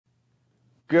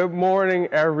Good morning,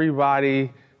 everybody.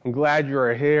 I'm glad you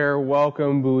are here.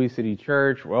 Welcome, Bowie City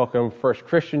Church. Welcome, First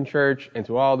Christian Church. And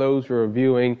to all those who are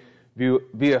viewing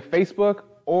via Facebook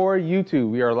or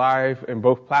YouTube, we are live in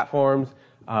both platforms.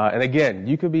 And again,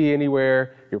 you could be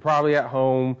anywhere. You're probably at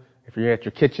home. If you're at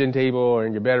your kitchen table or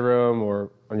in your bedroom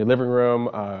or on your living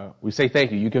room, we say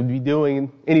thank you. You could be doing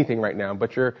anything right now,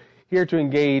 but you're here to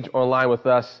engage online with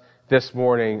us this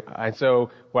morning. And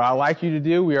so what I'd like you to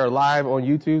do, we are live on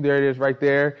YouTube. There it is right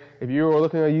there. If you are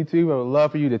looking on YouTube, I would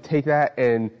love for you to take that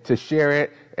and to share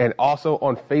it. And also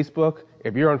on Facebook.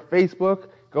 If you're on Facebook,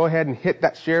 go ahead and hit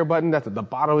that share button. That's at the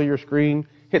bottom of your screen.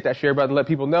 Hit that share button. Let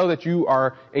people know that you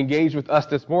are engaged with us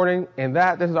this morning and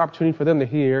that this is an opportunity for them to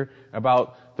hear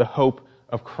about the hope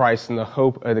of Christ and the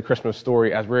hope of the Christmas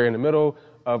story as we're in the middle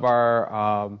of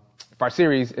our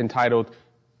series entitled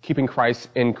Keeping Christ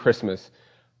in Christmas.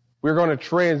 We're going to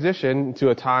transition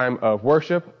to a time of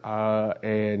worship,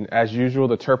 and as usual,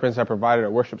 the Turpins have provided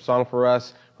a worship song for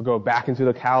us. We'll go back into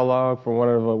the catalog for one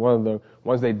of the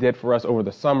ones they did for us over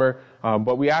the summer.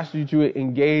 But we asked you to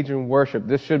engage in worship.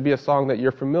 This should be a song that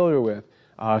you're familiar with.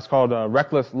 It's called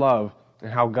 "Reckless Love,"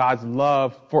 and how God's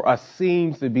love for us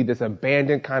seems to be this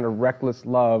abandoned kind of reckless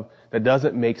love that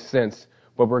doesn't make sense.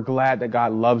 But we're glad that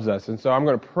God loves us. And so I'm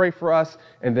going to pray for us,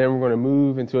 and then we're going to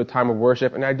move into a time of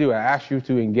worship. And I ask you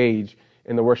to engage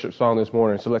in the worship song this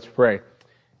morning. So let's pray.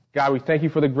 God, we thank you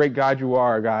for the great God you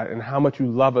are, God, and how much you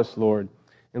love us, Lord.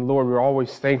 And Lord, we're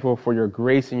always thankful for your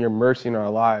grace and your mercy in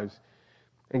our lives.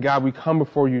 And God, we come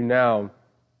before you now,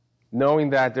 knowing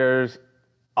that there's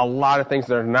a lot of things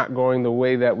that are not going the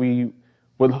way that we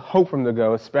would hope for them to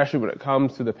go, especially when it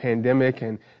comes to the pandemic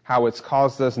and how it's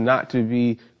caused us not to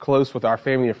be close with our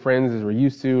family and friends as we're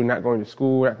used to, not going to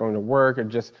school, not going to work, or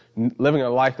just living a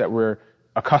life that we're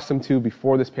accustomed to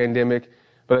before this pandemic.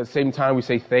 But at the same time, we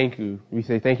say thank you. We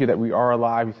say thank you that we are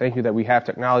alive. We thank you that we have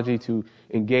technology to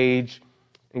engage.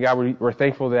 And God, we're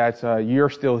thankful that you're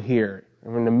still here.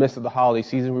 And we're in the midst of the holiday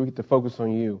season where we get to focus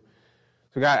on you.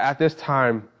 So God, at this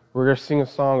time, we're going to sing a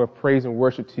song of praise and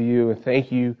worship to you, and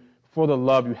thank you for the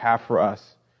love you have for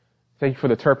us. Thank you for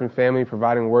the Turpin family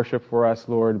providing worship for us,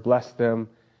 Lord. Bless them.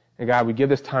 And God, we give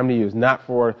this time to you. It's not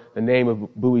for the name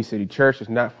of Bowie City Church. It's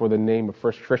not for the name of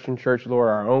First Christian Church, Lord.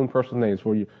 Our own personal names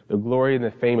for you, the glory and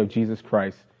the fame of Jesus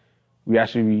Christ. We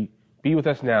ask you to be with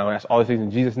us now. I ask all these things in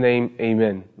Jesus' name.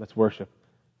 Amen. Let's worship.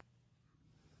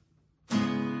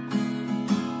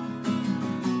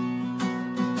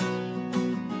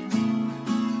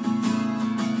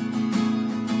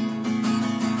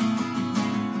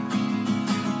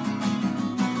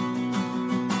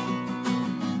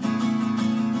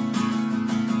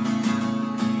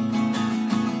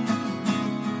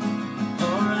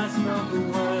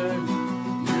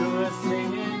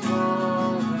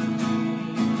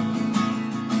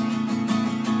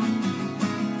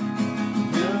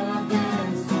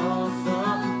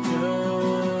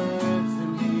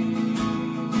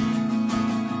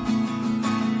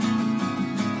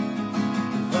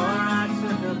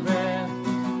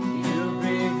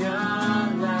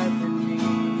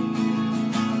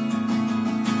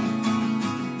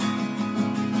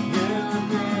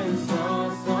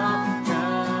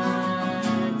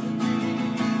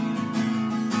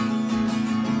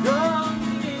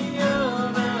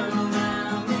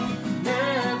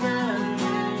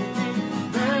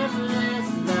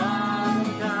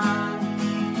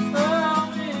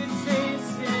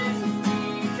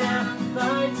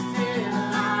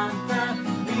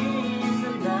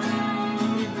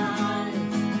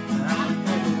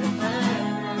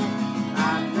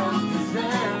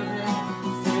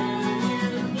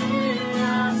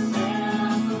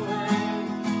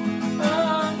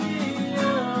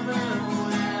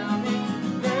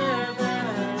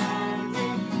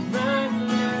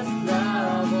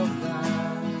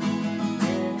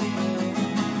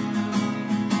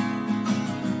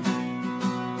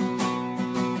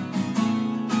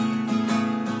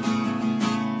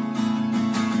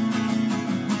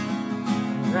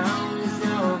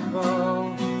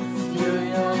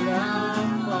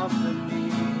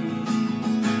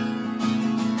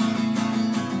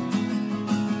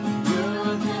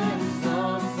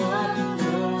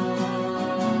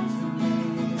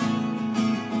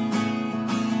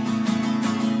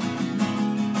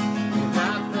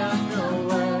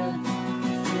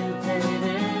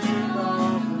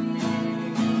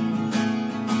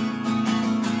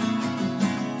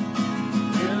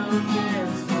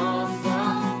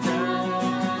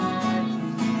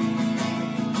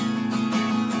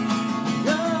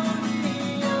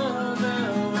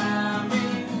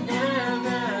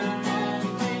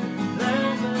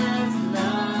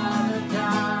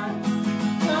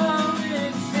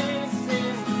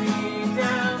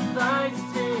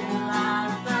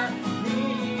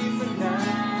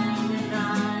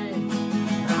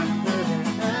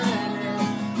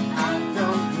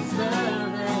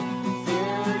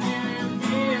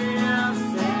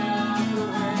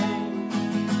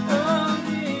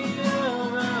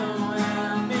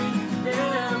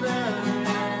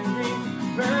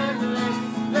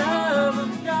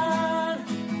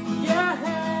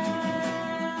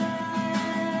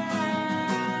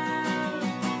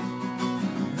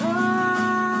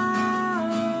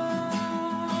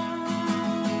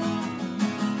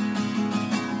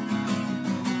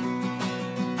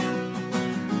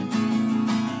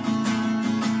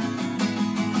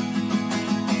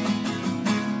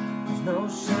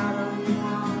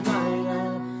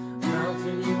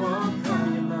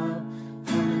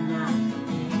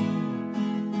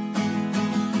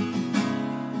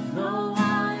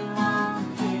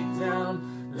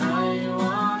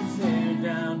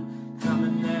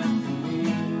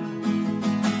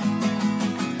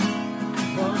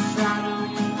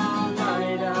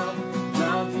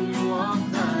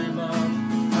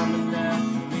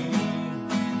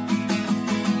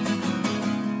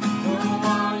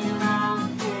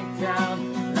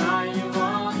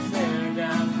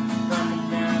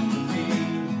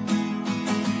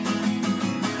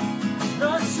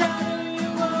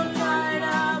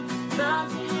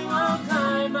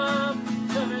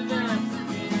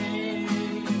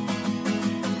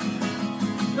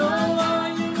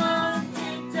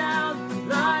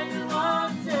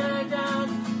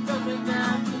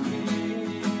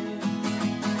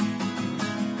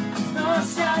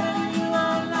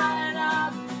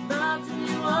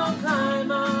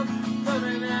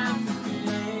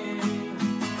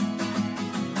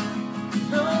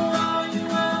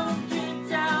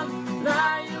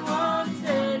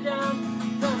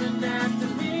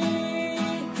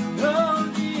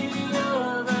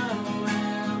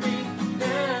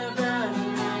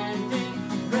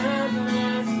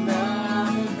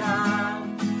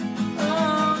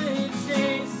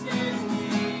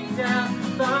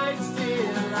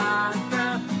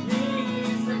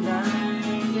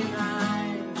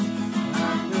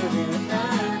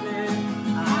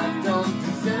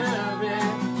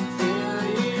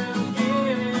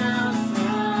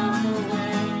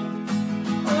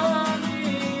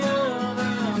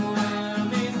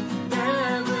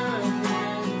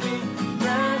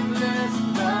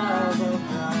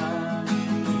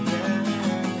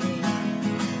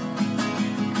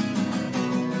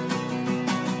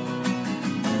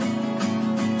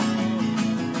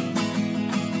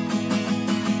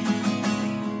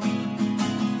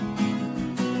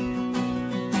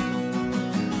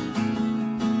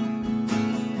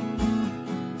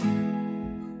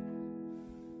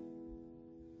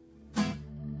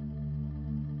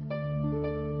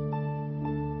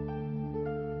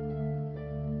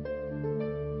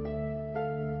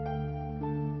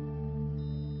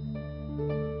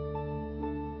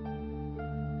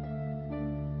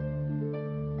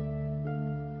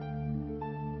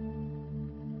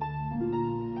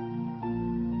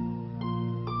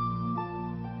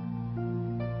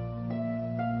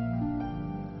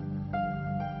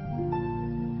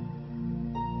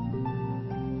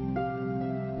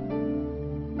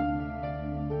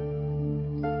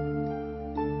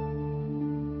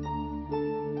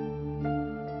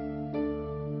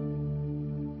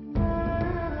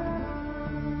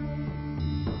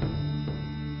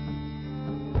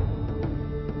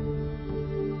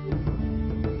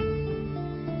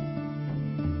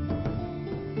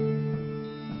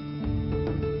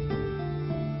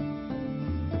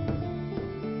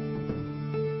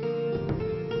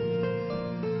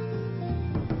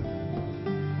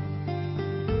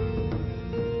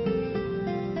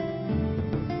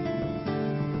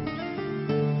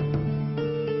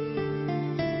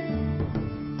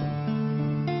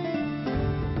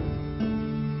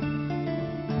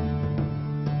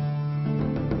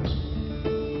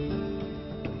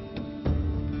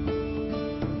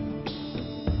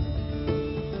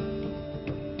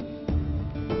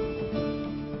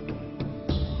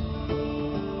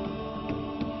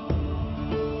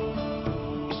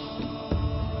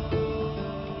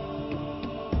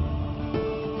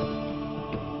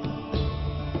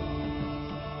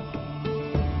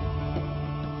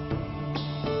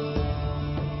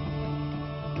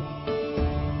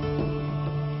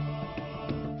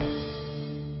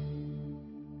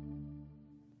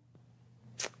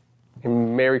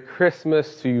 Merry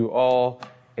Christmas to you all,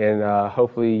 and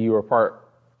hopefully you are part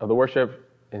of the worship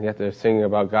and get to sing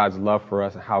about God's love for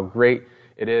us and how great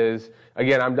it is.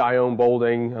 Again, I'm Dione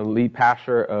Bolding, I'm the lead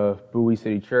pastor of Bowie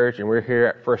City Church, and we're here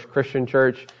at First Christian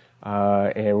Church,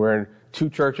 and we're in two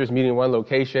churches meeting in one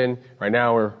location. Right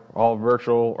now, we're all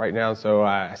virtual right now, so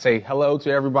I say hello to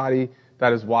everybody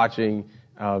that is watching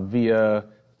via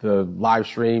the live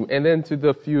stream, and then to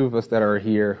the few of us that are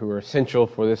here who are essential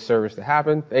for this service to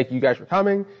happen. Thank you guys for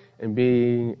coming and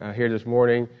being here this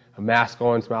morning. A mask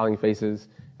on, smiling faces,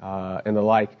 and the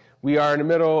like. We are in the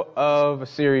middle of a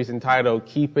series entitled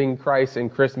Keeping Christ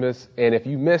in Christmas, and if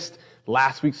you missed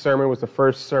last week's sermon, was the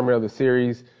first sermon of the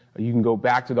series, you can go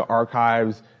back to the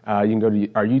archives. You can go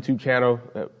to our YouTube channel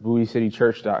at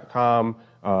BowieCityChurch.com,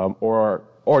 or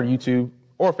YouTube,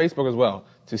 or Facebook as well,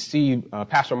 to see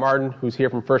Pastor Martin, who's here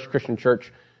from First Christian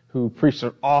Church, who preached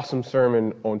an awesome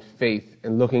sermon on faith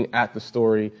and looking at the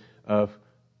story of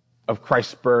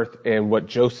Christ's birth and what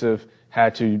Joseph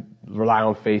had to rely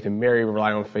on faith and Mary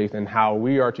rely on faith, and how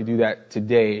we are to do that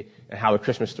today, and how the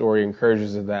Christmas story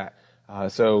encourages us that.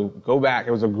 So go back.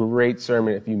 It was a great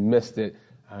sermon if you missed it.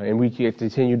 And we can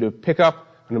continue to pick up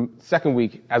in the second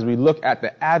week as we look at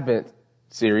the Advent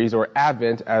series, or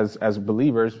Advent as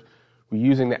believers. We're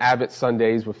using the Advent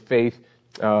Sundays with faith,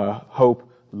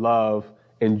 hope, love,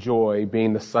 and joy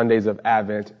being the Sundays of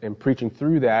Advent, and preaching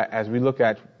through that as we look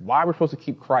at why we're supposed to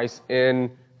keep Christ in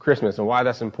Christmas and why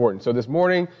that's important. So this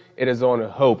morning, it is on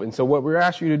hope. And so what we're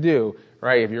asking you to do,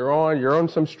 right, if you're on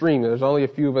some stream, there's only a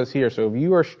few of us here. So if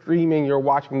you are streaming, you're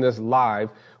watching this live,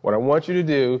 what I want you to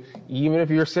do, even if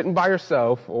you're sitting by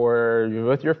yourself or you're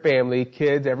with your family,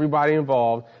 kids, everybody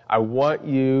involved, I want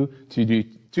you to do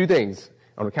two things.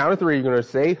 On the count of three, you're going to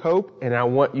say hope, and I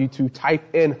want you to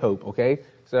type in hope, okay?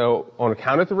 So on the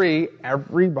count of three,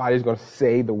 everybody's going to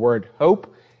say the word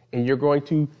hope, and you're going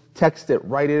to text it,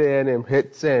 write it in, and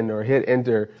hit send or hit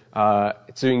enter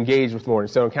to engage this morning.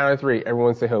 So on the count of three,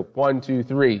 everyone say hope. 1, 2,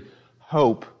 3.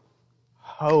 Hope.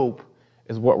 Hope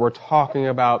is what we're talking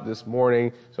about this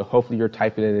morning. So hopefully you're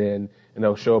typing it in, and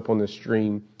it'll show up on the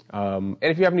stream. And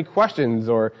if you have any questions,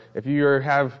 or if you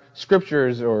have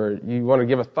scriptures, or you want to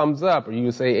give a thumbs up, or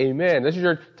you say amen, this is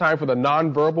your time. For the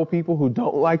nonverbal people who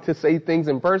don't like to say things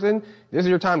in person, this is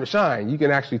your time to shine. You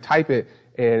can actually type it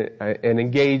and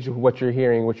engage with what you're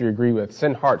hearing, what you agree with.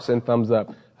 Send hearts, send thumbs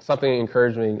up, something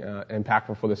encouraging,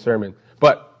 impactful for the sermon.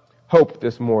 But hope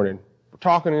this morning. We're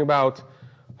talking about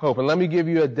hope. And let me give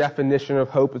you a definition of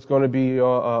hope. It's going to be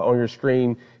on your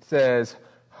screen. It says,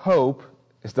 hope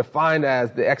is defined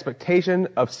as the expectation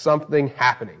of something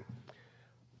happening.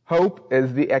 Hope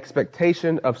is the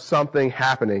expectation of something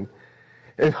happening.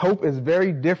 And hope is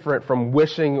very different from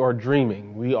wishing or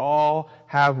dreaming. We all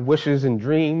have wishes and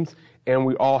dreams, and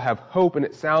we all have hope, and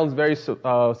it sounds very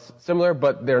similar,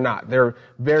 but they're not. They're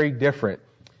very different.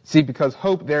 See, because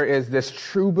hope, there is this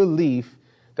true belief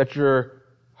that you're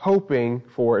hoping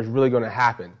for is really going to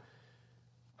happen.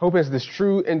 Hope is this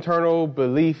true internal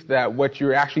belief that what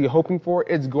you're actually hoping for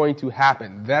is going to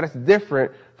happen. That is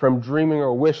different from dreaming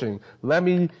or wishing. Let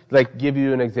me give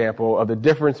you an example of the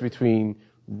difference between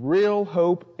real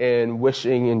hope and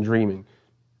wishing and dreaming.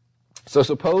 So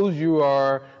suppose you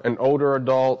are an older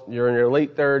adult, you're in your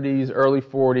late 30s, early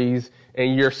 40s,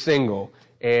 and you're single.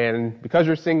 And because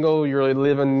you're single, you're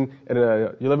living in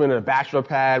a bachelor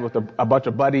pad with a bunch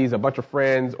of buddies, a bunch of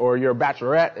friends, or you're a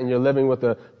bachelorette and you're living with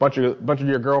a bunch of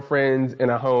your girlfriends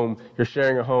in a home. You're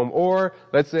sharing a home. Or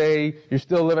let's say you're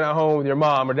still living at home with your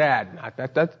mom or dad. Not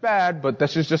that that's bad, but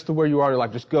that's just where you are in your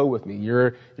life. Just go with me.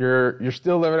 You're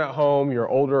still living at home. You're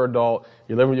an older adult.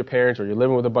 You're living with your parents, or you're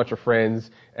living with a bunch of friends,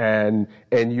 and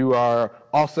you are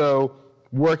also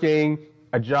working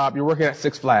a job. You're working at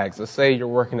Six Flags. Let's say you're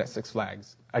working at Six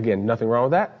Flags. Again, nothing wrong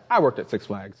with that. I worked at Six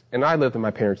Flags, and I lived in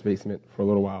my parents' basement for a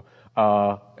little while.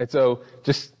 And so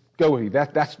just go with me.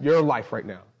 That's your life right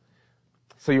now.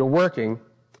 So you're working,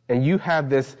 and you have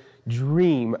this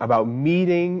dream about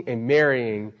meeting and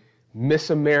marrying Miss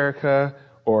America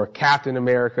or Captain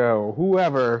America or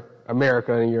whoever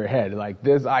America in your head, like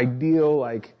this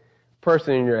ideal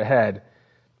person in your head.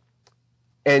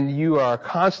 And you are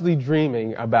constantly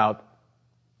dreaming about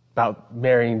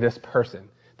marrying this person,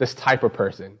 this type of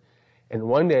person. And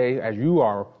one day, as you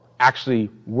are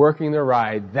actually working the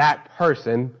ride, that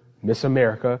person, Miss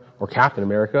America or Captain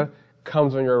America,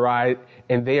 comes on your ride,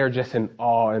 and they are just in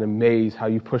awe and amazed how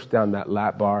you push down that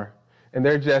lap bar. And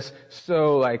they're just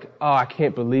so oh, I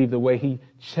can't believe the way he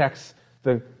checks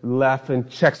the left and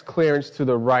checks clearance to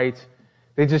the right.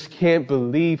 They just can't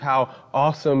believe how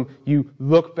awesome you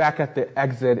look back at the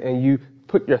exit and you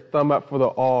put your thumb up for the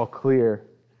all clear.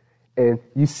 and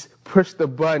you push the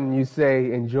button, you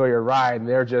say, enjoy your ride, and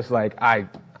they're just like, I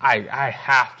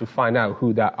have to find out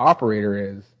who that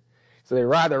operator is. So they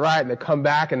ride the ride, and they come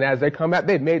back, and as they come back,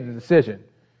 they've made the decision.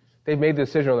 They've made the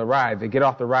decision on the ride. They get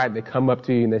off the ride, they come up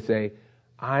to you, and they say,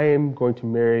 I am going to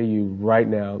marry you right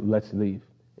now. Let's leave.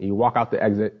 And you walk out the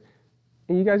exit,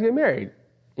 and you guys get married.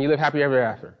 And you live happy ever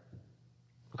after.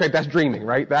 Okay, that's dreaming,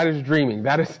 right? That is dreaming.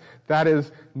 That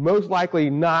is most likely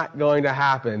not going to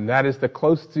happen. That is the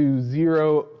close to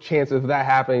zero chances of that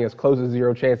happening, as close to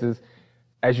zero chances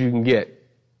as you can get.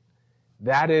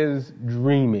 That is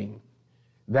dreaming.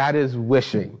 That is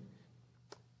wishing.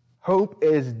 Hope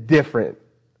is different.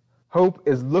 Hope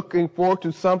is looking forward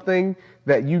to something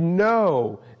that you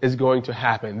know is going to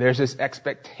happen. There's this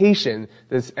expectation,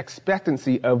 this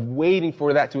expectancy of waiting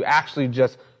for that to actually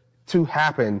just to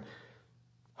happen.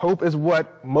 Hope is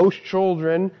what most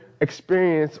children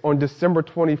experience on December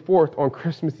 24th, on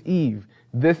Christmas Eve.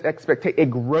 This expectation,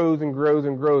 it grows and grows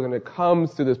and grows, and it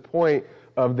comes to this point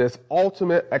of this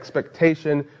ultimate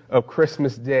expectation of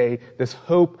Christmas Day, this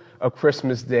hope of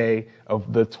Christmas Day,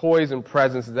 of the toys and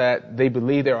presents that they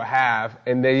believe they'll have,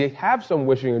 and they have some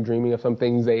wishing and dreaming of some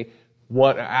things they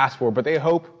want to ask for, but they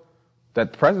hope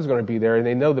that the present's going to be there, and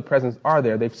they know the presents are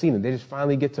there. They've seen it. They just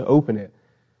finally get to open it.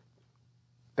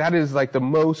 That is like the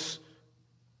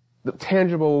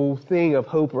tangible thing of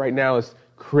hope right now is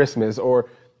Christmas. Or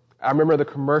I remember the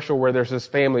commercial where there's this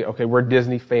family, okay, we're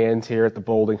Disney fans here at the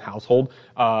Boulding household.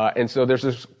 And so there's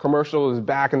this commercial is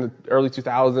back in the early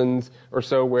 2000s or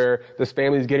so where this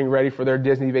family is getting ready for their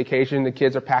Disney vacation. The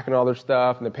kids are packing all their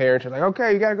stuff and the parents are like,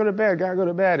 okay, you gotta go to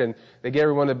bed. And they get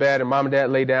everyone to bed and mom and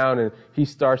dad lay down and he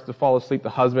starts to fall asleep. The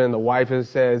husband and the wife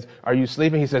says, are you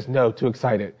sleeping? He says, no, too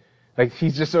excited. Like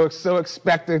he's just so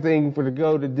expecting to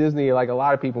go to Disney. Like a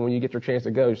lot of people, when you get your chance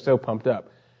to go, you're so pumped up.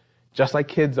 Just like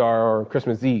kids are on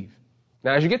Christmas Eve.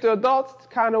 Now, as you get to adults,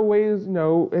 kind of ways,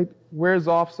 it wears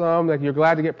off some. Like you're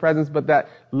glad to get presents, but that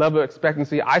level of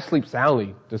expectancy, I sleep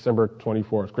soundly December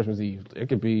 24th, Christmas Eve. It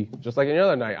could be just like any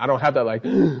other night. I don't have that like,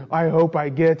 I hope I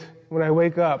get when I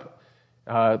wake up.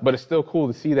 But it's still cool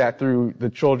to see that through your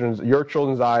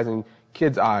children's eyes and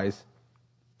kids' eyes,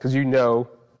 because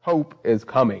hope is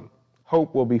coming.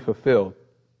 Hope will be fulfilled.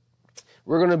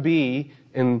 We're going to be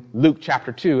in Luke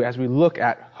chapter 2 as we look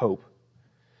at hope.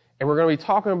 And we're going to be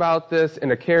talking about this in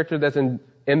a character that's in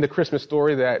the Christmas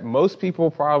story that most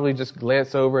people probably just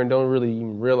glance over and don't really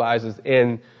even realize is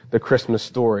in the Christmas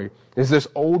story. There's this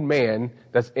old man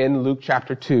that's in Luke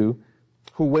chapter 2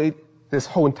 who waited this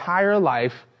whole entire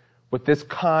life with this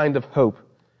kind of hope,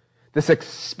 this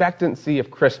expectancy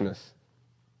of Christmas.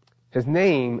 His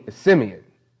name is Simeon.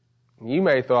 You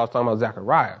may have thought I was talking about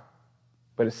Zechariah,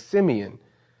 but it's Simeon.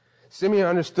 Simeon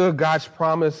understood God's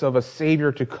promise of a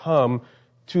Savior to come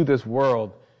to this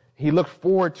world. He looked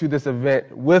forward to this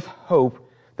event with hope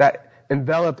that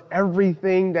enveloped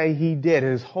everything that he did.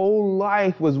 His whole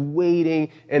life was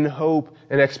waiting in hope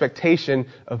and expectation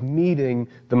of meeting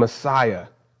the Messiah.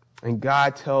 And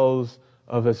God tells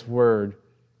of his word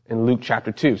in Luke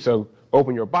chapter 2. So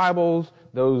open your Bibles,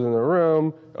 those in the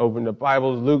room, open the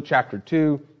Bibles, Luke chapter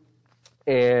 2.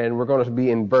 And we're going to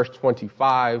be in verse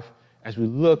 25 as we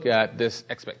look at this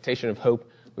expectation of hope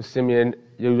with Simeon.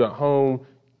 You're at home,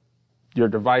 your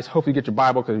device. Hopefully you get your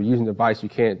Bible, because if you're using the device, you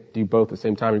can't do both at the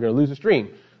same time. You're going to lose the stream.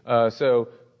 So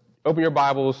open your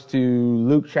Bibles to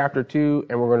Luke chapter 2,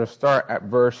 and we're going to start at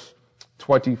verse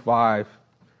 25.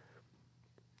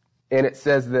 And it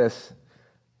says this: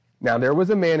 Now there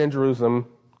was a man in Jerusalem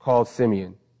called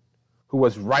Simeon, who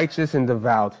was righteous and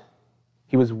devout.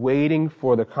 He was waiting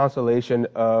for the consolation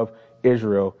of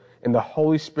Israel, and the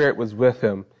Holy Spirit was with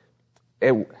him.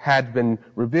 It had been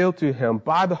revealed to him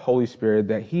by the Holy Spirit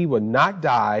that he would not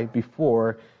die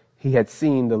before he had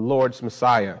seen the Lord's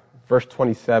Messiah. Verse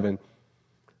 27.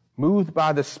 Moved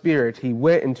by the Spirit, he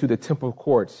went into the temple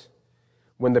courts.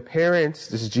 When the parents,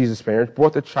 this is Jesus' parents,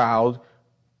 brought the child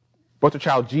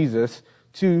Jesus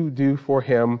to do for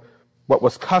him what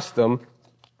was custom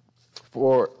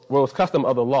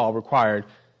of the law required,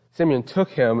 Simeon took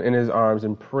him in his arms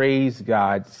and praised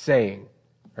God, saying,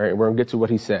 all right, we're going to get to what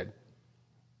he said.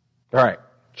 All right,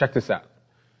 check this out.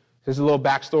 This is a little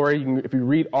backstory. If you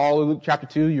read all of Luke chapter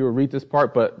 2, you will read this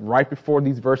part, but right before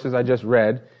these verses I just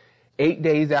read, 8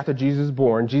 days after Jesus is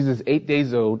born, Jesus is 8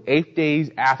 days old, 8 days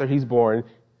after he's born,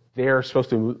 they're supposed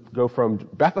to go from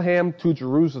Bethlehem to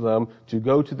Jerusalem to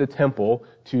go to the temple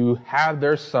to have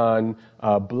their son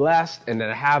blessed and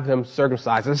then have them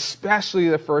circumcised, especially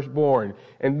the firstborn.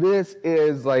 And this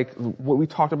is like what we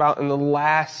talked about in the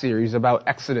last series about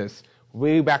Exodus,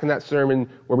 way back in that sermon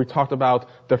where we talked about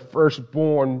the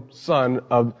firstborn son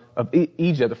of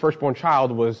Egypt, the firstborn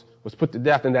child was put to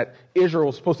death, and that Israel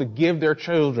was supposed to give their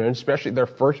children, especially their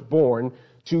firstborn,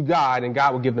 to God, and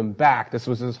God would give them back. This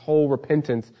was this whole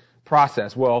repentance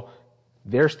process. Well,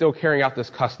 they're still carrying out this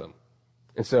custom.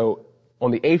 And so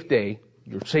on the 8th day,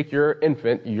 you take your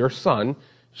infant, your son,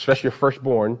 especially your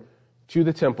firstborn, to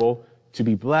the temple to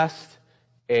be blessed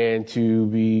and to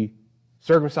be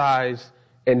circumcised.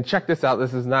 And check this out.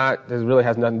 This really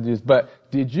has nothing to do with this, but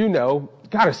did you know,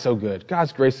 God is so good.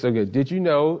 God's grace is so good. Did you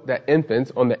know that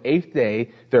infants on the 8th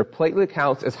day, their platelet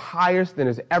counts is highest than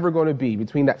it's ever going to be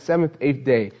between that 7th, 8th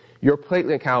day? Your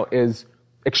platelet count is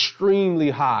extremely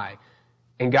high.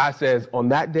 And God says, on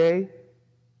that day,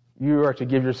 you are to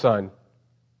give your son.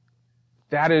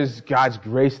 That is God's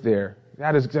grace there.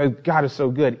 God is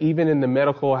so good. Even in the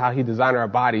medical, how he designed our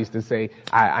bodies to say,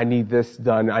 I need this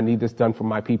done. I need this done for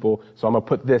my people. So I'm going to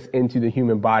put this into the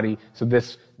human body. So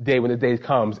this day, when the day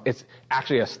comes, it's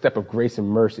actually a step of grace and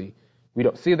mercy. We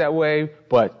don't see it that way,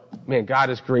 but man,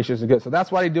 God is gracious and good. So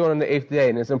that's why they do it on the 8th day.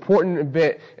 And it's an important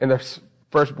event in the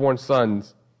firstborn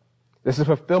sons. This is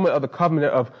fulfillment of the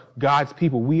covenant of God's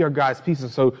people. We are God's people.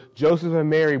 So Joseph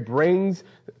and Mary brings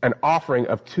an offering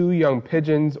of 2 young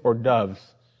pigeons or doves.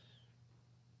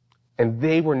 And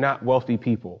they were not wealthy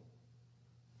people,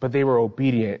 but they were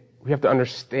obedient. We have to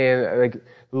understand,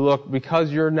 look,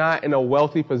 because you're not in a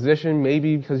wealthy position,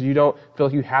 maybe because you don't feel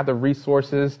like you have the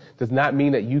resources, does not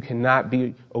mean that you cannot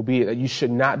be obedient, that you should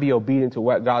not be obedient to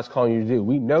what God's calling you to do.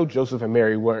 We know Joseph and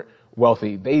Mary weren't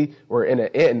wealthy. They were in an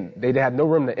inn. They had no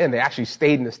room in the inn. They actually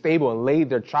stayed in the stable and laid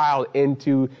their child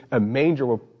into a manger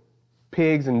where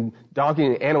pigs and donkeys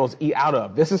and animals eat out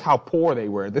of. This is how poor they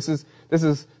were.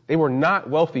 They were not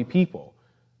wealthy people,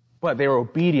 but they were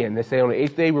obedient. They say on the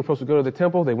 8th day we're supposed to go to the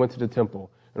temple. They went to the temple.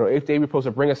 And on the 8th day we're supposed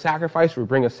to bring a sacrifice. We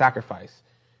bring a sacrifice.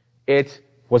 It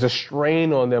was a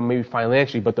strain on them, maybe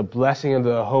financially, but the blessing and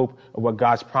the hope of what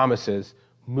God's promises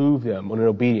moved them on an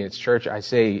obedience. Church, I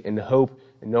say, in the hope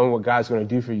and knowing what God's going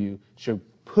to do for you should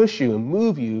push you and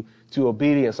move you to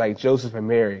obedience like Joseph and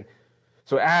Mary.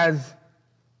 So as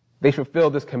they fulfill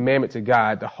this commandment to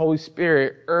God, the Holy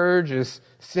Spirit urges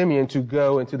Simeon to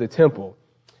go into the temple.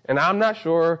 And I'm not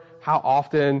sure how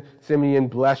often Simeon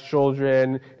blessed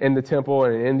children in the temple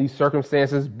and in these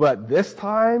circumstances, but this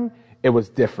time it was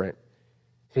different.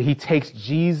 He takes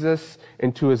Jesus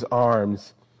into his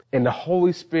arms, and the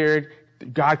Holy Spirit,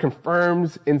 God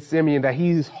confirms in Simeon that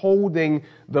he's holding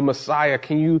the Messiah.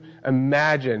 Can you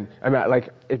imagine?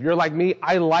 If you're like me,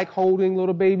 I like holding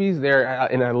little babies there,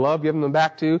 and I love giving them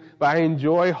back too, but I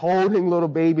enjoy holding little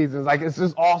babies. It's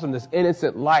just awesome, this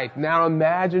innocent life. Now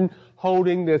imagine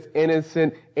holding this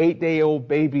innocent 8-day-old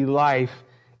baby life,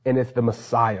 and it's the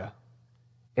Messiah,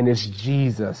 and it's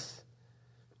Jesus,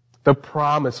 the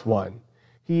promised one.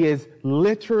 He is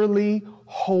literally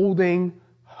holding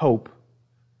hope.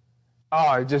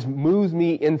 Oh, it just moves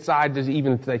me inside just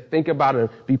even to think about it,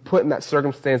 be put in that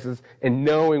circumstances and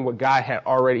knowing what God had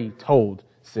already told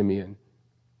Simeon.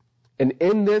 And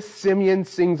in this, Simeon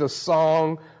sings a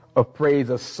song of praise,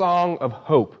 a song of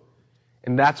hope.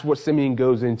 And that's what Simeon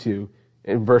goes into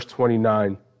in verse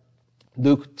 29.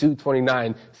 Luke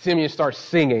 2:29, Simeon starts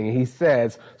singing. He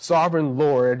says, "Sovereign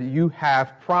Lord, you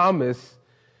have promised,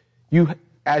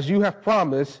 as you have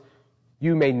promised,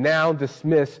 you may now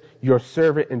dismiss your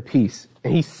servant in peace."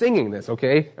 And he's singing this,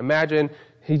 okay? Imagine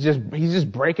he's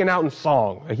just breaking out in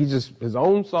song. His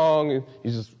own song.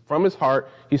 He's just from his heart.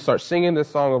 He starts singing this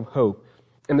song of hope.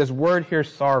 And this word here,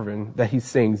 sovereign, that he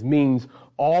sings means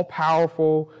all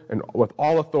powerful and with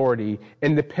all authority,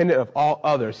 independent of all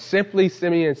others. Simply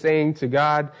Simeon saying to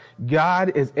God,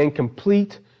 God is in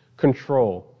complete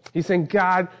control. He's saying,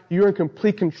 God, you're in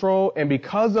complete control. And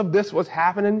because of this, what's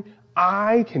happening,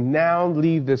 I can now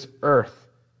leave this earth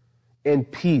in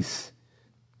peace.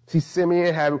 See,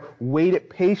 Simeon had waited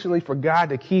patiently for God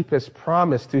to keep his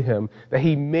promise to him that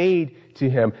he made to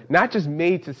him. Not just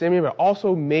made to Simeon, but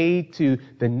also made to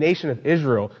the nation of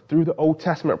Israel through the Old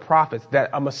Testament prophets that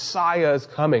a Messiah is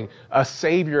coming, a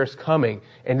Savior is coming,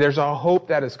 and there's a hope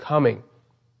that is coming.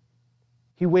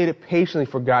 He waited patiently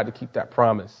for God to keep that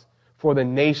promise for the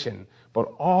nation,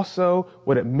 but also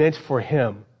what it meant for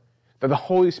him. That the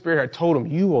Holy Spirit had told him,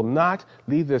 you will not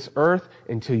leave this earth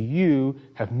until you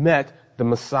have met the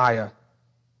Messiah.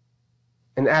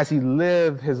 And as he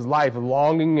lived his life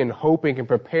longing and hoping and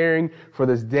preparing for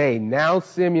this day, now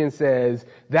Simeon says,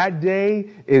 that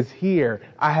day is here.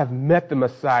 I have met the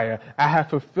Messiah. I have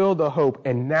fulfilled the hope,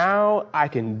 and now I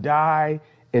can die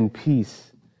in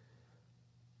peace.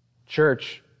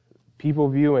 Church, people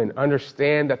view and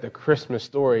understand that the Christmas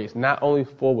story is not only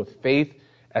full with faith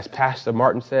as Pastor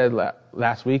Martin said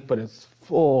last week, but it's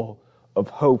full of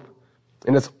hope.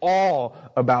 And it's all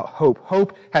about hope.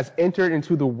 Hope has entered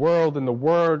into the world, and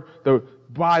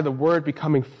by the Word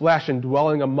becoming flesh and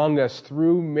dwelling among us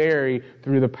through Mary,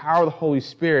 through the power of the Holy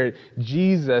Spirit,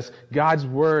 Jesus, God's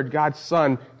Word, God's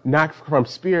Son, not from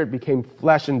spirit, became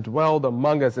flesh and dwelled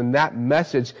among us. And that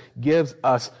message gives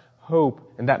us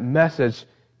hope. And that message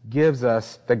gives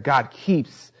us that God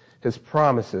keeps His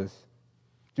promises.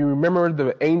 Do you remember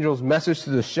the angel's message to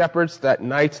the shepherds that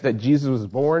night that Jesus was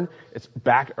born? It's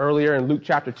back earlier in Luke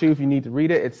chapter 2. If you need to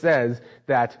read it, it says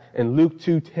that in Luke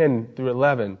 2:10 through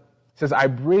 11, it says, I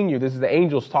bring you, this is the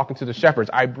angels talking to the shepherds,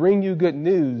 I bring you good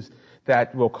news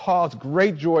that will cause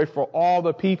great joy for all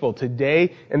the people.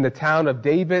 Today in the town of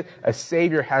David, a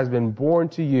Savior has been born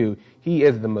to you. He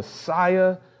is the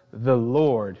Messiah, the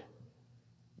Lord.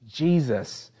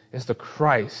 Jesus is the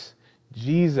Christ.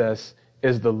 Jesus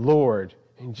is the Lord.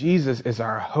 And Jesus is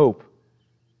our hope.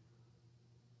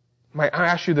 I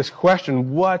ask you this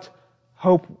question: what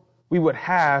hope we would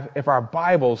have if our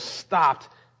Bibles stopped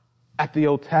at the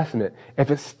Old Testament, if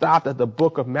it stopped at the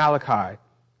book of Malachi?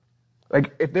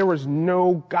 Like, if there was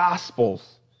no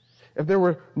Gospels, if there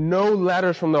were no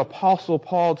letters from the Apostle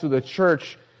Paul to the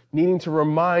church needing to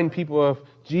remind people of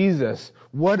Jesus,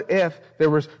 what if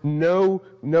there was no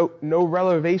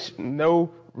revelation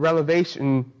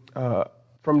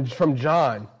from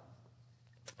John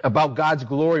about God's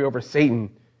glory over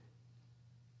Satan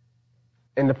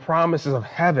and the promises of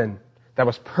heaven that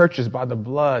was purchased by the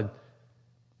blood,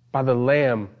 by the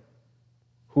Lamb,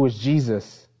 who is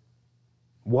Jesus?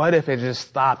 What if it just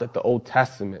stopped at the Old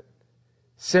Testament?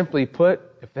 Simply put,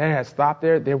 if that had stopped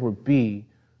there would be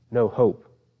no hope.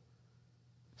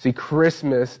 See,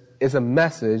 Christmas is a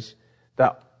message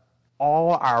that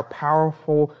all our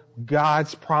powerful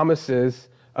God's promises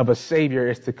of a Savior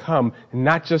is to come,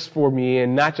 not just for me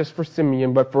and not just for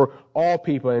Simeon, but for all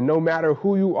people. And no matter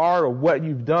who you are or what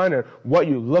you've done or what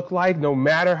you look like, no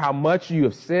matter how much you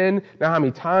have sinned, not how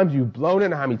many times you've blown it,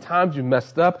 not how many times you've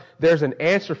messed up, there's an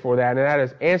answer for that. And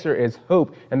that answer is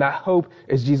hope. And that hope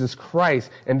is Jesus Christ.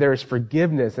 And there is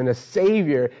forgiveness. And a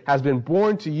Savior has been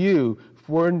born to you.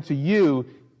 Born to you,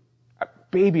 a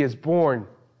baby is born.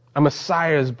 A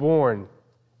Messiah is born.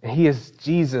 And He is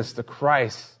Jesus the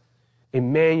Christ.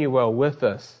 Emmanuel with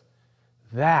us.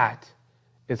 That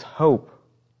is hope.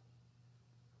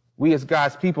 We as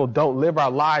God's people don't live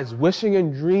our lives wishing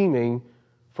and dreaming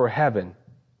for heaven.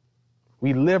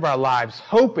 We live our lives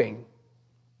hoping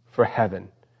for heaven.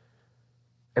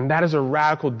 And that is a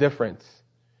radical difference.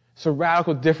 It's a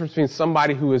radical difference between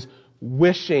somebody who is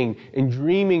wishing and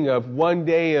dreaming of one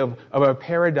day of a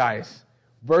paradise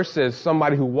versus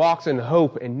somebody who walks in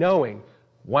hope and knowing,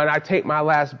 when I take my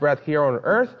last breath here on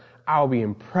earth, I'll be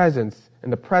in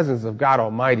the presence of God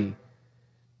Almighty.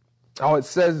 Oh, it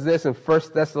says this in 1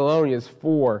 Thessalonians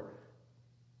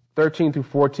 4:13 through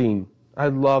 14. I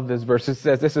love this verse. It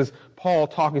says, this is Paul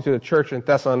talking to the church in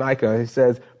Thessalonica. He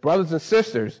says, brothers and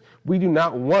sisters, we do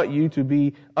not want you to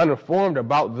be uninformed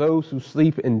about those who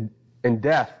sleep in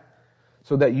death,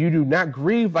 so that you do not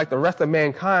grieve like the rest of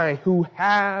mankind who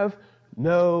have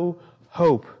no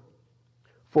hope.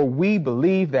 For we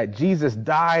believe that Jesus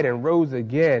died and rose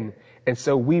again, and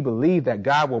so we believe that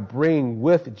God will bring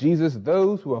with Jesus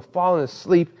those who have fallen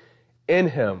asleep in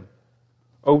Him.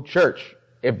 Oh, church,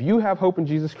 if you have hope in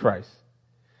Jesus Christ,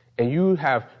 and you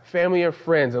have family and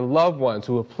friends and loved ones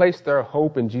who have placed their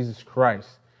hope in Jesus Christ,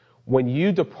 when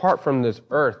you depart from this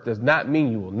earth does not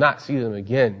mean you will not see them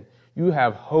again. You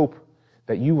have hope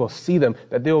that you will see them,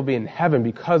 that they will be in heaven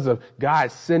because of God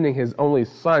sending His only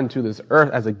Son to this earth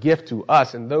as a gift to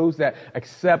us. And those that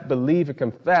accept, believe, and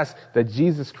confess that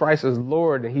Jesus Christ is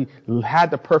Lord, and He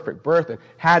had the perfect birth and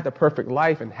had the perfect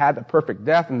life and had the perfect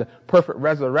death and the perfect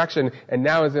resurrection, and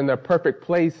now is in the perfect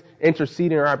place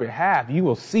interceding on our behalf, you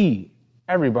will see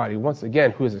everybody once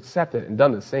again who has accepted and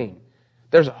done the same.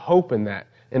 There's a hope in that,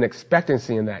 an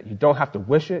expectancy in that. You don't have to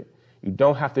wish it. You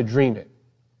don't have to dream it.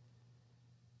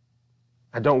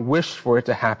 I don't wish for it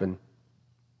to happen.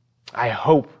 I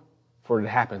hope for it to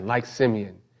happen, like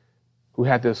Simeon, who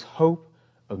had this hope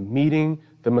of meeting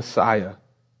the Messiah.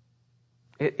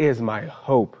 It is my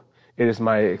hope. It is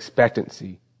my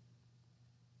expectancy.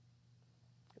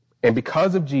 And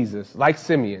because of Jesus, like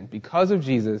Simeon, because of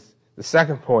Jesus, the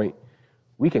second point,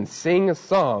 we can sing a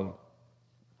song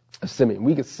of Simeon.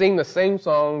 We can sing the same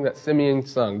song that Simeon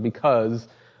sung because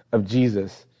of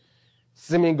Jesus.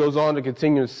 Simeon goes on to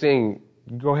continue to sing.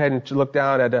 Go ahead and look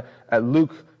down at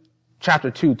Luke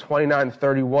chapter 2, 29 to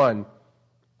 31.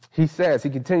 He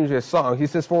continues his song. He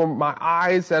says, "For my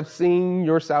eyes have seen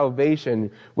your salvation,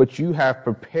 which you have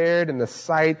prepared in the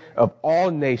sight of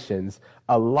all nations,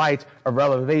 a light, a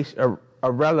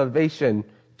revelation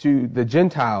to the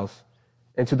Gentiles,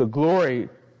 and to the glory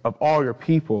of all your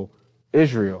people,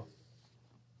 Israel."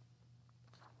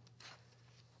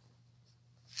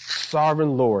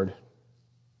 Sovereign Lord,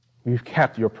 you've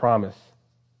kept your promise.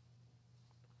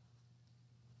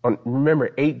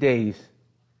 Remember, 8 days.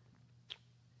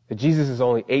 That Jesus is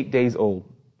only 8 days old.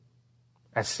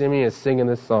 As Simeon is singing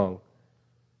this song,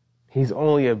 he's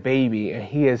only a baby, and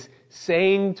he is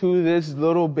saying to this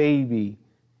little baby,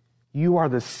 "You are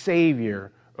the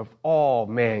Savior of all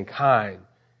mankind."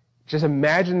 Just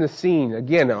imagine the scene.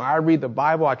 Again, when I read the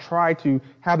Bible, I try to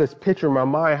have this picture in my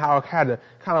mind, how it had to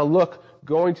kind of look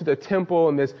going to the temple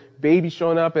and this baby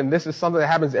showing up, and this is something that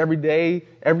happens every day.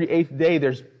 Every 8th day,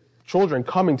 there's children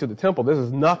coming to the temple. This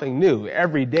is nothing new.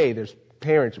 Every day, there's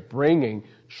parents bringing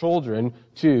children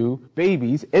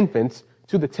babies, infants,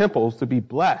 to the temples to be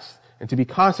blessed and to be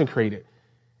consecrated.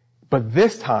 But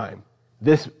this time,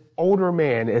 this older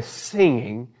man is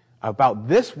singing about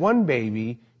this one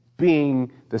baby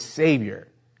being the Savior.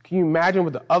 Can you imagine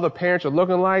what the other parents are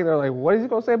looking like? They're like, "What is he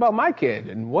going to say about my kid?"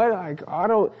 And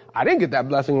I didn't get that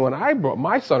blessing when I brought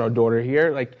my son or daughter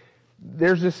here. Like,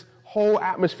 there's this whole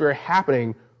atmosphere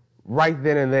happening right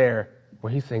then and there,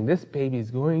 where he's saying this baby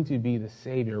is going to be the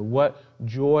Savior. What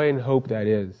joy and hope that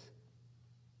is.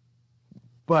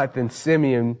 But then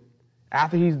Simeon,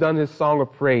 after he's done his song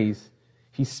of praise,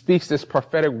 he speaks this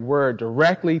prophetic word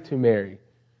directly to Mary,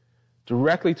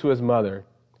 directly to his mother.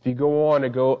 If you go on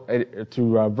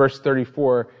to verse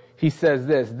 34, he says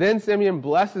this: "Then Simeon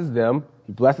blesses them."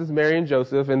 He blesses Mary and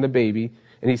Joseph and the baby,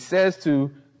 and he says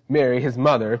to Mary, his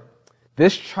mother,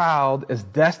 "This child is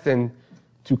destined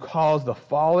to cause the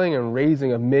falling and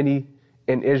raising of many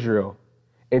in Israel,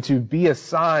 and to be a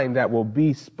sign that will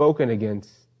be spoken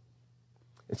against,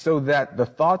 and so that the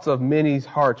thoughts of many's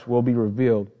hearts will be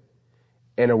revealed,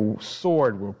 and a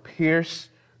sword will pierce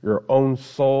your own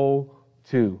soul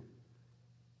too."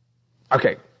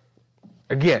 Okay,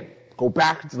 again, go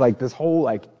back to like this whole,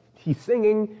 like, he's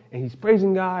singing and he's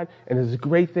praising God, and it's a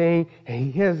great thing,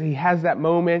 and he has that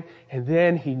moment, and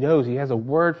then he knows he has a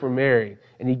word for Mary,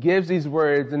 and he gives these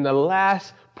words. In the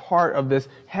last part of this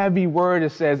heavy word,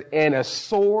 it says, "And a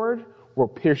sword will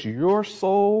pierce your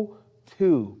soul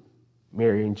too,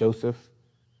 Mary and Joseph."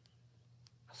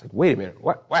 I was like, wait a minute,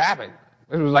 what happened?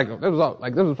 This was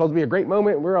supposed to be a great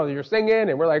moment. You're singing,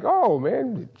 and we're like, "Oh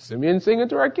man, Simeon's singing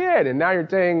to our kid," and now you're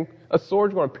saying a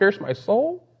sword's going to pierce my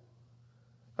soul?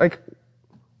 Like,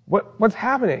 what's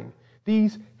happening?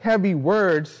 These heavy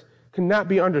words cannot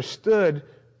be understood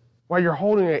while you're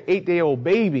holding an 8-day-old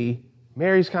baby.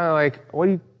 Mary's kind of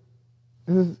like,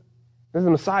 this is the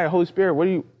Messiah, Holy Spirit. What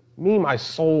do you mean my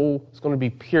soul is going to be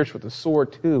pierced with a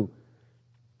sword too?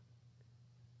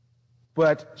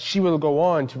 But she will go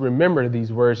on to remember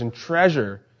these words and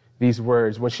treasure these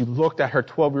words when she looked at her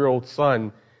 12-year-old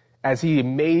son as he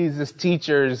amazes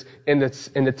teachers in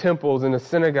the temples and the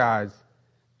synagogues.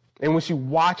 And when she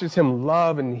watches him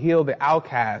love and heal the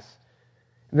outcasts.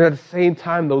 And at the same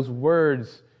time, those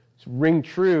words ring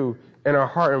true in her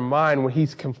heart and mind when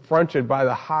he's confronted by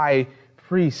the high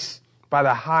priests, by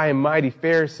the high and mighty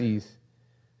Pharisees.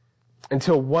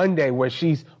 Until one day where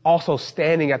she's also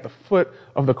standing at the foot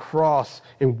of the cross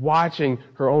and watching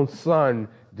her own son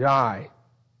die.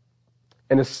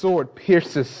 And the sword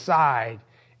pierced his side.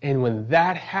 And when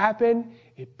that happened,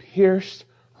 it pierced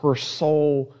her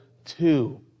soul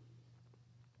too.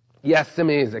 Yes,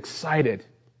 Simeon is excited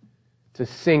to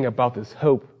sing about this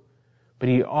hope, but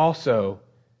he also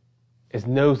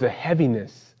knows the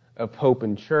heaviness of hope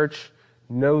in church.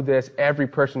 Know this, every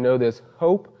person know this.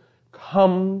 Hope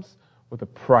comes with a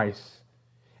price.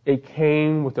 It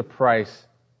came with a price.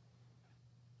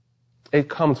 It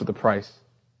comes with a price.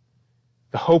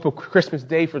 The hope of Christmas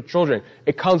Day for children,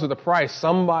 it comes with a price.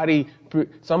 Somebody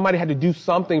had to do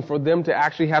something for them to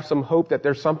actually have some hope that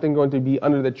there's something going to be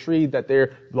under the tree that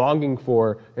they're longing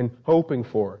for and hoping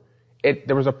for.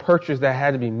 There was a purchase that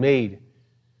had to be made.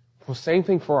 Well, same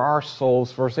thing for our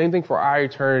souls, same thing for our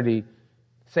eternity,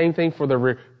 same thing for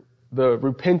the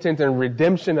repentance and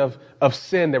redemption of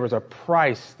sin. There was a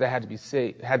price that had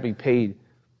to be paid.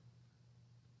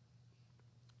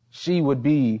 She would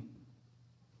be,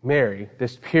 Mary,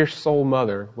 this pierced soul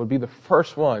mother, would be the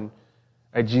first one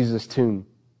at Jesus' tomb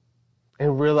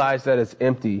and realize that it's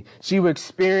empty. She would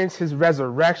experience his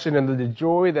resurrection and the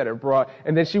joy that it brought,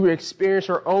 and then she would experience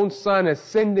her own son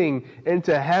ascending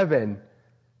into heaven.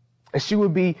 And she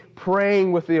would be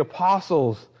praying with the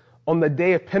apostles on the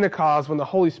day of Pentecost when the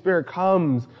Holy Spirit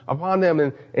comes upon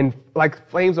them in like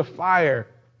flames of fire.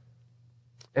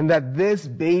 And that this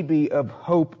baby of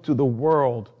hope to the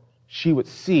world she would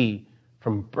see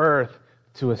from birth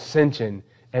to ascension,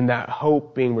 and that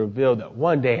hope being revealed that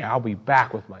one day I'll be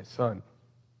back with my son.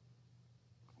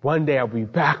 One day I'll be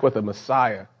back with the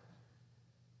Messiah.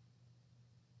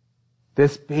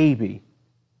 This baby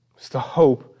is the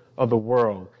hope of the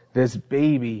world. This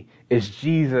baby is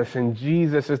Jesus, and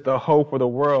Jesus is the hope of the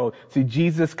world. See,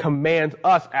 Jesus commands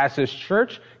us as his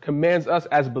church, commands us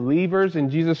as believers in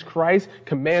Jesus Christ,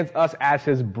 commands us as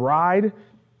his bride,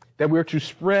 that we are to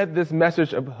spread this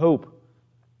message of hope,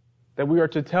 that we are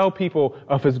to tell people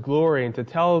of his glory and to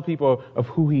tell people of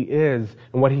who he is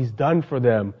and what he's done for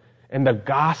them and the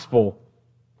gospel.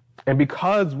 And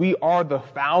because we are the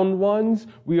found ones,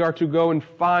 we are to go and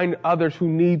find others who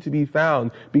need to be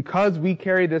found. Because we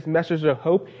carry this message of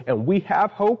hope and we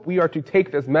have hope, we are to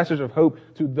take this message of hope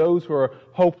to those who are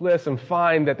hopeless and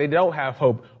find that they don't have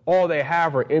hope. All they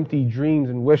have are empty dreams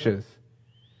and wishes.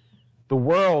 The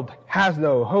world has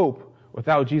no hope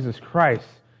without Jesus Christ.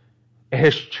 And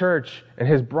his church and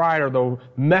his bride are the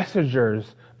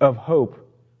messengers of hope.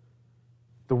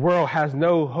 The world has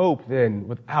no hope then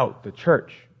without the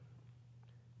church.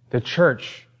 The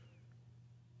church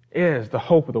is the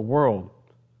hope of the world.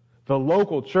 The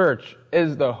local church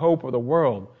is the hope of the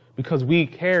world because we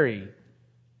carry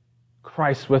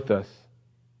Christ with us,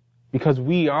 because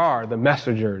we are the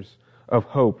messengers of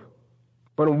hope.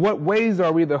 But in what ways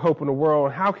are we the hope in the world,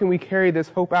 and how can we carry this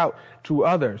hope out to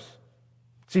others?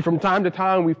 See, from time to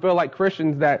time, we feel like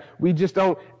Christians that we just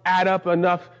don't add up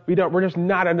enough. We're just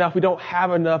not enough. We don't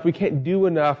have enough. We can't do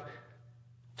enough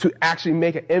to actually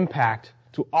make an impact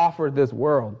to offer this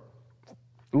world.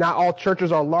 Not all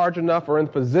churches are large enough or in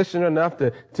position enough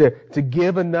to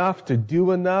give enough, to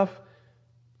do enough,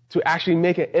 to actually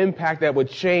make an impact that would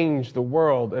change the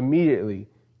world immediately.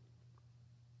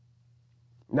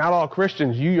 Not all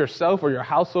Christians, you yourself or your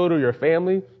household or your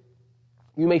family,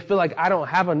 you may feel like I don't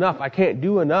have enough, I can't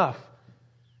do enough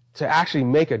to actually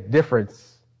make a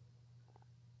difference.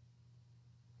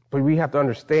 But we have to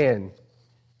understand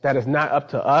that it's not up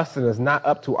to us and it's not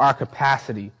up to our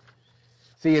capacity.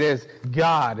 See, it is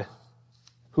God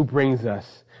who brings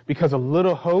us, because a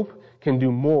little hope can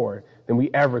do more than we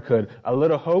ever could. A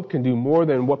little hope can do more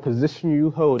than what position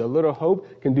you hold. A little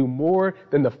hope can do more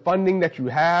than the funding that you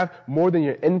have, more than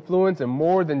your influence, and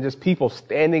more than just people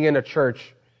standing in a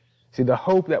church. See, the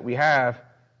hope that we have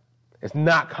has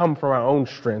not come from our own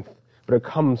strength, but it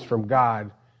comes from God.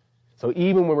 So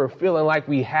even when we're feeling like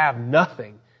we have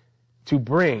nothing to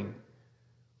bring,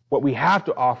 what we have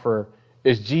to offer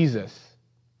is Jesus.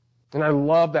 And I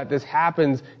love that this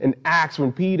happens in Acts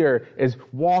when Peter is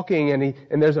walking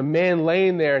and there's a man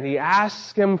laying there and he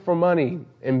asks him for money.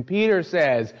 And Peter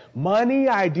says, "Money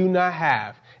I do not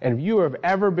have." And if you have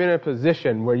ever been in a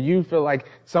position where you feel like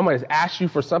someone has asked you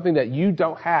for something that you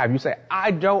don't have, you say,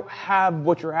 "I don't have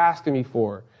what you're asking me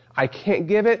for. I can't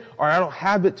give it, or I don't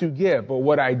have it to give. But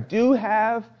what I do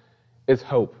have is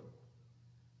hope."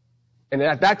 And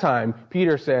at that time,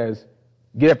 Peter says,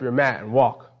 "Get up your mat and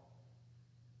walk."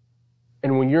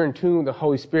 And when you're in tune with the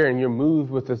Holy Spirit and you're moved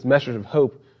with this message of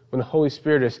hope, when the Holy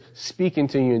Spirit is speaking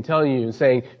to you and telling you and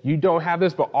saying, you don't have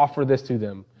this, but offer this to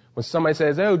them. When somebody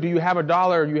says, "Oh, do you have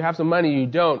 $1? You have some money?" You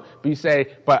don't. But you say,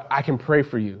 "But I can pray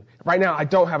for you." Right now, I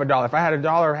don't have $1. If I had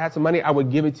 $1 or had some money, I would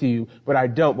give it to you, but I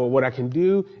don't. But what I can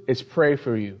do is pray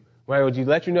for you. Why would you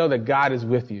let you know that God is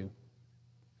with you?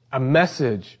 A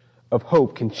message of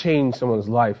hope can change someone's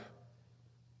life.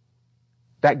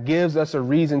 That gives us a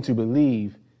reason to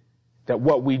believe that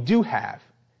what we do have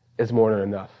is more than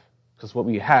enough, because what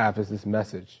we have is this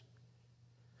message.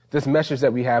 This message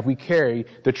that we have, we carry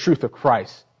the truth of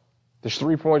Christ. There's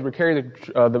 3 points. We carry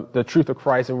the truth of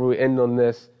Christ, and we'll end on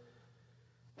this.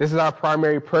 This is our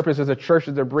primary purpose as a church,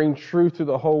 is to bring truth to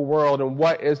the whole world. And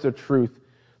what is the truth?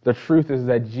 The truth is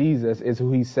that Jesus is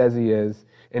who he says he is,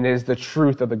 and it is the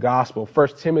truth of the gospel.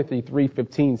 1 Timothy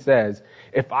 3:15 says,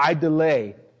 "If I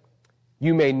delay,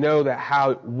 you may know that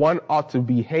how one ought to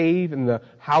behave in the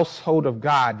household of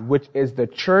God, which is the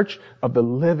church of the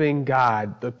living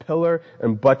God, the pillar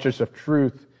and buttress of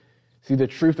truth." See, the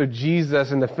truth of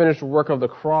Jesus and the finished work of the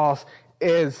cross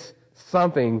is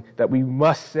something that we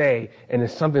must say, and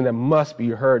it's something that must be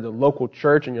heard. The local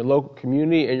church and your local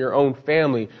community and your own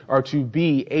family are to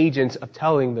be agents of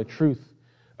telling the truth,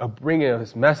 of bringing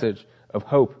this message of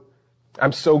hope.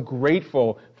 I'm so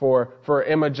grateful for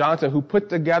Emma Johnson, who put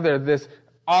together this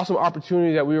awesome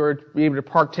opportunity that we were able to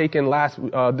partake in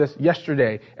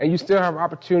yesterday. And you still have an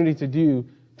opportunity to do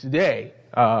today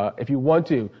if you want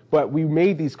to. But we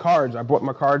made these cards. I brought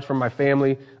my cards from my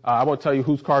family. I won't tell you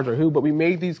whose cards are who, but we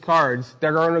made these cards that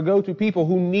are going to go to people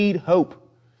who need hope.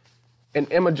 And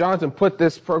Emma Johnson put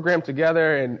this program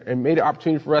together and made an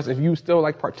opportunity for us. If you still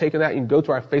like partake in that, you can go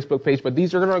to our Facebook page. But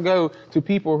these are going to go to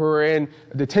people who are in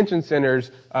detention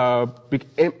centers,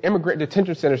 immigrant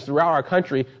detention centers throughout our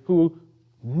country who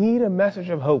need a message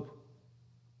of hope.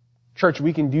 Church,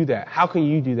 we can do that. How can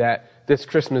you do that this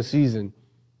Christmas season?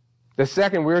 The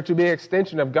second, we're to be an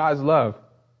extension of God's love.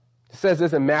 It says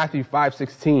this in Matthew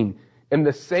 5:16. In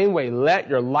the same way, let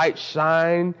your light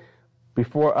shine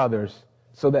before others,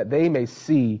 so that they may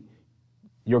see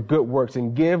your good works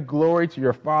and give glory to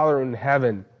your Father in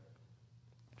heaven.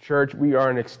 Church, we are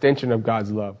an extension of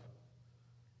God's love.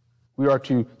 We are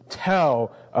to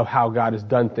tell of how God has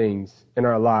done things in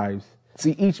our lives.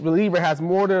 See, each believer has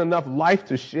more than enough life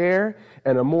to share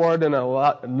and more than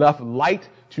enough light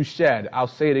to shed. I'll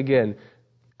say it again.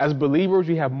 As believers,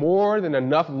 we have more than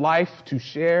enough life to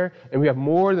share, and we have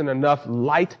more than enough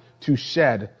light to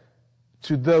shed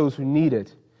to those who need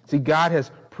it. See, God has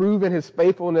proven his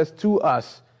faithfulness to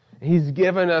us. He's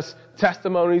given us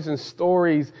testimonies and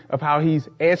stories of how he's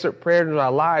answered prayers in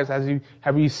our lives.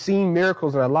 Have we seen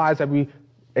miracles in our lives? Have we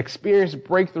experienced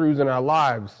breakthroughs in our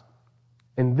lives?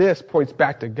 And this points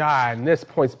back to God, and this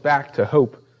points back to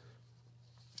hope.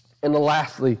 And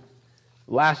lastly,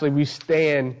 we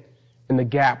stand in the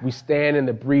gap. We stand in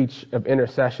the breach of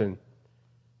intercession.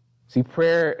 See,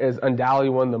 prayer is undoubtedly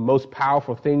one of the most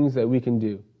powerful things that we can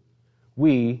do.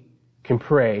 We can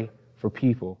pray for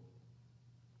people.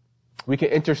 We can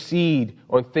intercede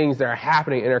on things that are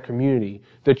happening in our community.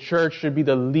 The church should be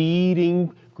the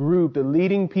leading group, the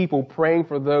leading people praying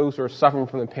for those who are suffering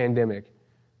from the pandemic.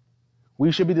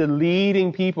 We should be the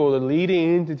leading people, the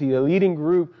leading entity, the leading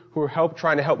group who are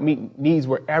trying to help meet needs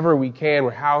wherever we can,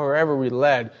 or however we're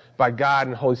led by God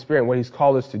and the Holy Spirit and what he's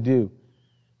called us to do.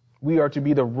 We are to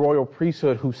be the royal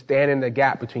priesthood who stand in the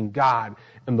gap between God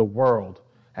and the world,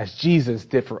 as Jesus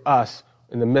did for us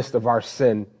in the midst of our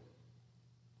sin.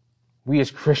 We as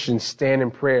Christians stand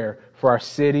in prayer for our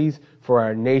cities, for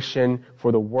our nation,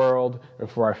 for the world, and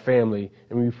for our family.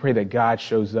 And we pray that God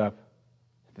shows up.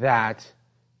 That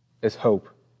is hope.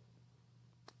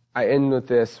 I end with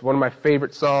this. One of my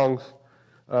favorite songs,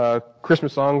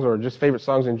 Christmas songs, or just favorite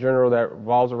songs in general that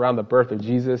revolves around the birth of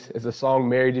Jesus, is the song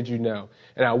Mary Did You Know?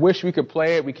 And I wish we could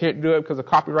play it. We can't do it because of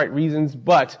copyright reasons,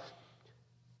 but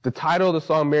the title of the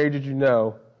song, Mary Did You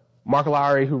Know? Mark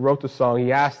Lowry, who wrote the song,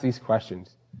 he asked these questions.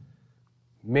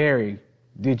 Mary,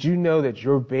 did you know that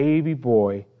your baby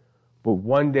boy would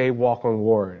one day walk on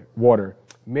water?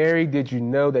 Mary, did you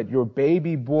know that your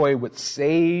baby boy would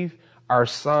save our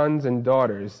sons and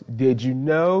daughters? Did you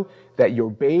know that your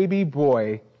baby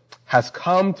boy has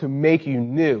come to make you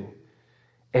new,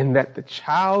 and that the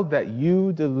child that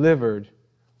you delivered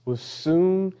will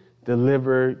soon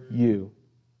deliver you?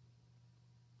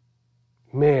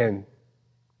 Man,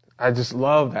 I just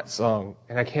love that song.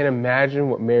 And I can't imagine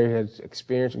what Mary has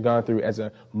experienced and gone through as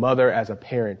a mother, as a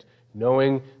parent,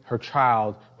 knowing her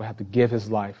child will have to give his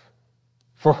life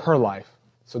for her life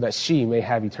so that she may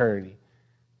have eternity.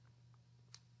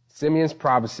 Simeon's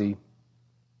prophecy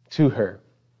to her.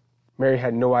 Mary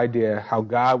had no idea how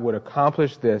God would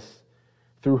accomplish this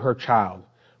through her child.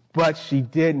 But she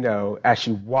did know, as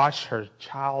she watched her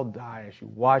child die, as she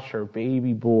watched her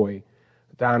baby boy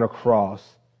die on a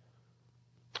cross,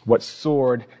 what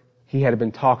sword he had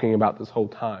been talking about this whole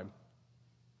time.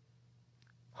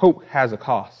 Hope has a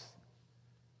cost.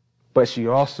 But she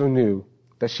also knew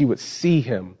that she would see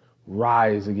him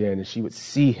rise again, and she would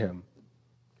see him,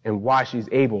 and why she's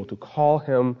able to call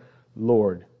him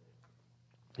Lord.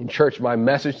 In church, my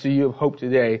message to you of hope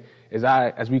today is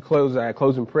as we close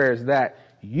in prayer, is that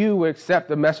you will accept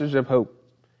the message of hope.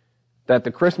 That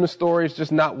the Christmas story is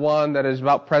just not one that is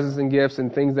about presents and gifts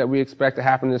and things that we expect to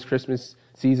happen this Christmas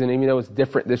season, even though it's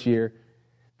different this year.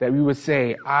 That we would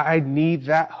say, I need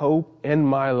that hope in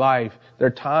my life. There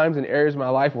are times and areas of my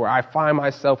life where I find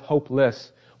myself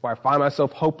hopeless, when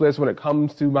it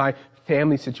comes to my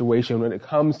family situation, when it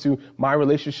comes to my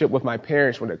relationship with my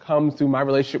parents, when it comes to my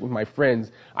relationship with my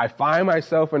friends. I find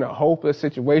myself in a hopeless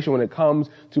situation when it comes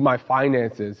to my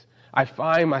finances. I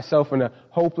find myself in a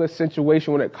hopeless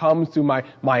situation when it comes to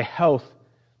my health.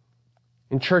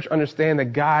 In church, understand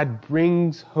that God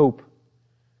brings hope,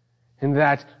 and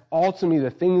that ultimately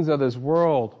the things of this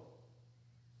world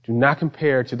do not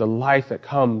compare to the life that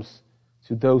comes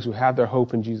to those who have their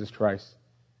hope in Jesus Christ.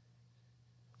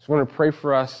 So I want to pray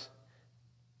for us,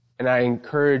 and I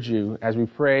encourage you as we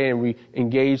pray and we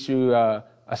engage through a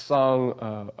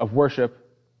song of worship,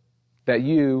 that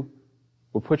you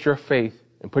will put your faith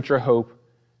and put your hope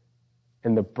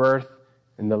in the birth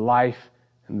and the life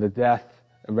and the death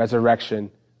and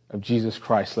resurrection of Jesus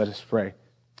Christ. Let us pray.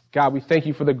 God, we thank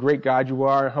you for the great God you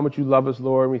are and how much you love us,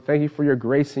 Lord. We thank you for your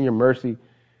grace and your mercy.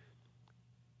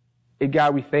 And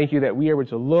God, we thank you that we are able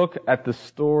to look at the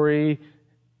story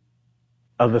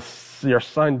of your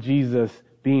son Jesus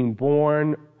being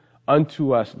born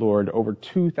unto us, Lord, over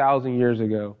 2,000 years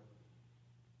ago.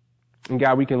 And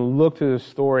God, we can look to the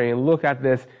story and look at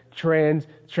this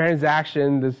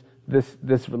transaction,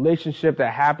 this relationship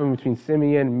that happened between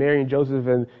Simeon, Mary, and Joseph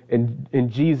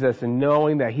and Jesus, and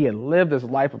knowing that he had lived this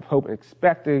life of hope and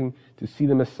expecting to see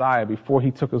the Messiah before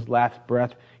he took his last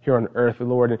breath here on earth,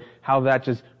 Lord, and how that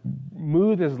just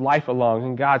moved his life along.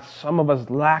 And God, some of us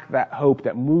lack that hope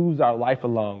that moves our life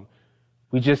along.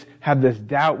 We just have this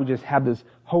doubt. We just have this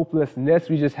hopelessness.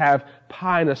 We just have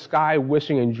pie in the sky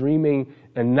wishing and dreaming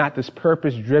and not this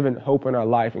purpose-driven hope in our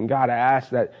life. And God, I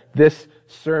ask that this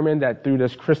sermon, that through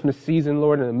this Christmas season,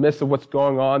 Lord, in the midst of what's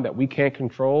going on that we can't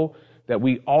control, that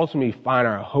we ultimately find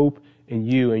our hope in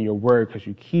you and your word because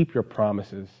you keep your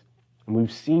promises. And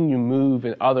we've seen you move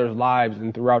in others' lives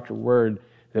and throughout your word,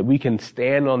 that we can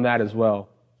stand on that as well.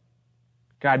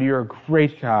 God, you're a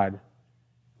great God.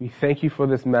 We thank you for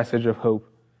this message of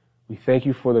hope. We thank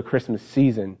you for the Christmas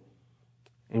season.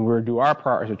 And we're to do our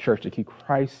part as a church to keep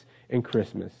Christ in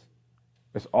Christmas.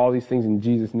 It's all these things in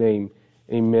Jesus' name.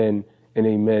 Amen and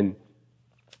amen.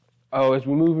 Oh,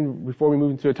 before we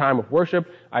move into a time of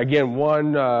worship, again,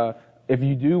 if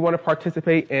you do want to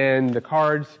participate in the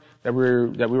cards that we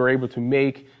were able to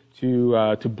make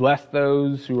to bless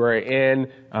those who are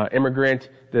in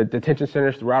the detention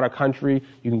centers throughout our country,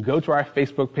 you can go to our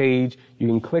Facebook page. You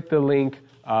can click the link.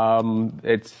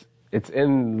 It's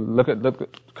in, look a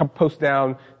couple posts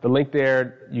down, the link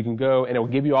there. You can go and it will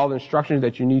give you all the instructions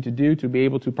that you need to do to be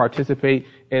able to participate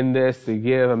in this, to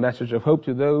give a message of hope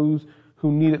to those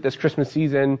who need it this Christmas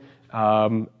season,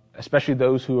 especially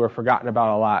those who are forgotten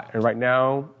about a lot. And right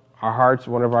now, our hearts,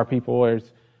 one of our people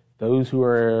is those who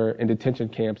are in detention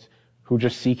camps who are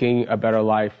just seeking a better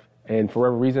life. And for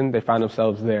whatever reason, they find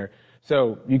themselves there.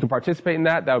 So you can participate in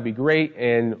that. That would be great.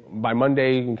 And by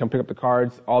Monday, you can come pick up the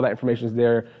cards. All that information is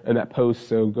there in that post.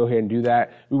 So go ahead and do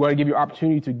that. We want to give you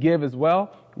opportunity to give as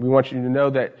well. We want you to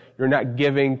know that you're not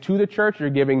giving to the church.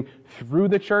 You're giving through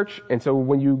the church. And so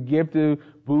when you give to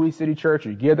Bowie City Church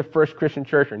or you give to First Christian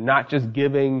Church, you're not just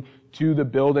giving to the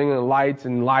building and lights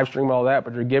and live stream and all that,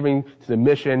 but you're giving to the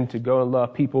mission to go and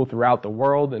love people throughout the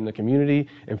world and the community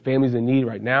and families in need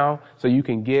right now. So you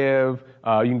can give,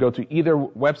 you can go to either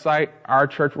website, our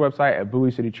church website at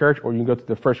Bowie City Church, or you can go to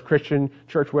the First Christian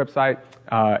Church website,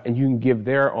 and you can give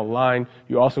there online.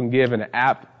 You also can give in an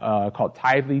app, called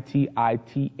Tithely,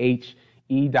 TITHE.ly.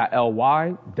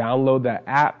 Download that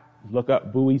app, look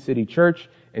up Bowie City Church,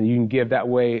 and you can give that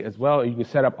way as well. You can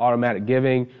set up automatic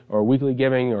giving or weekly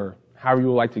giving or however you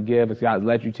would like to give as God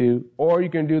led you to. Or you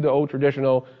can do the old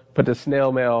traditional, put the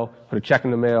snail mail, put a check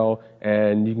in the mail,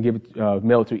 and you can give it,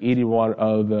 mail it to either one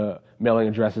of the mailing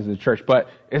addresses of the church. But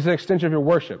it's an extension of your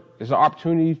worship. It's an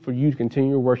opportunity for you to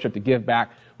continue your worship, to give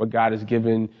back what God has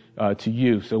given to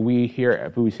you. So we here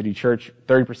at Bowie City Church,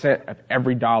 30% of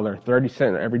every dollar, 30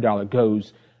 cents of every dollar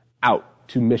goes out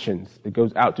to missions. It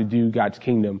goes out to do God's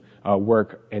kingdom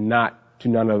work and not to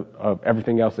none of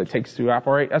everything else that it takes to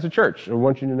operate as a church. I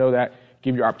want you to know that,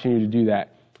 give you opportunity to do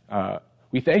that.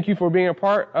 We thank you for being a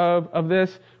part of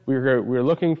this. We're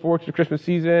looking forward to the Christmas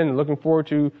season and looking forward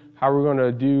to how we're going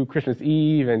to do Christmas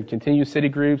Eve and continue city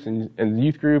groups and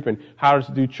youth group and how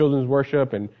to do children's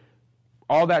worship and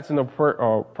all that's in the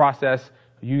process.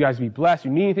 You guys be blessed. If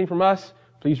you need anything from us,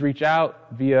 please reach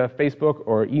out via Facebook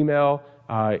or email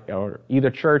or either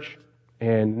church,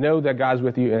 and know that God's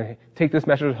with you, and take this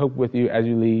message of hope with you as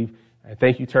you leave. And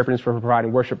thank you, Turpins, for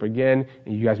providing worship again,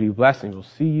 and you guys be blessed, and we'll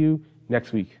see you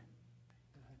next week.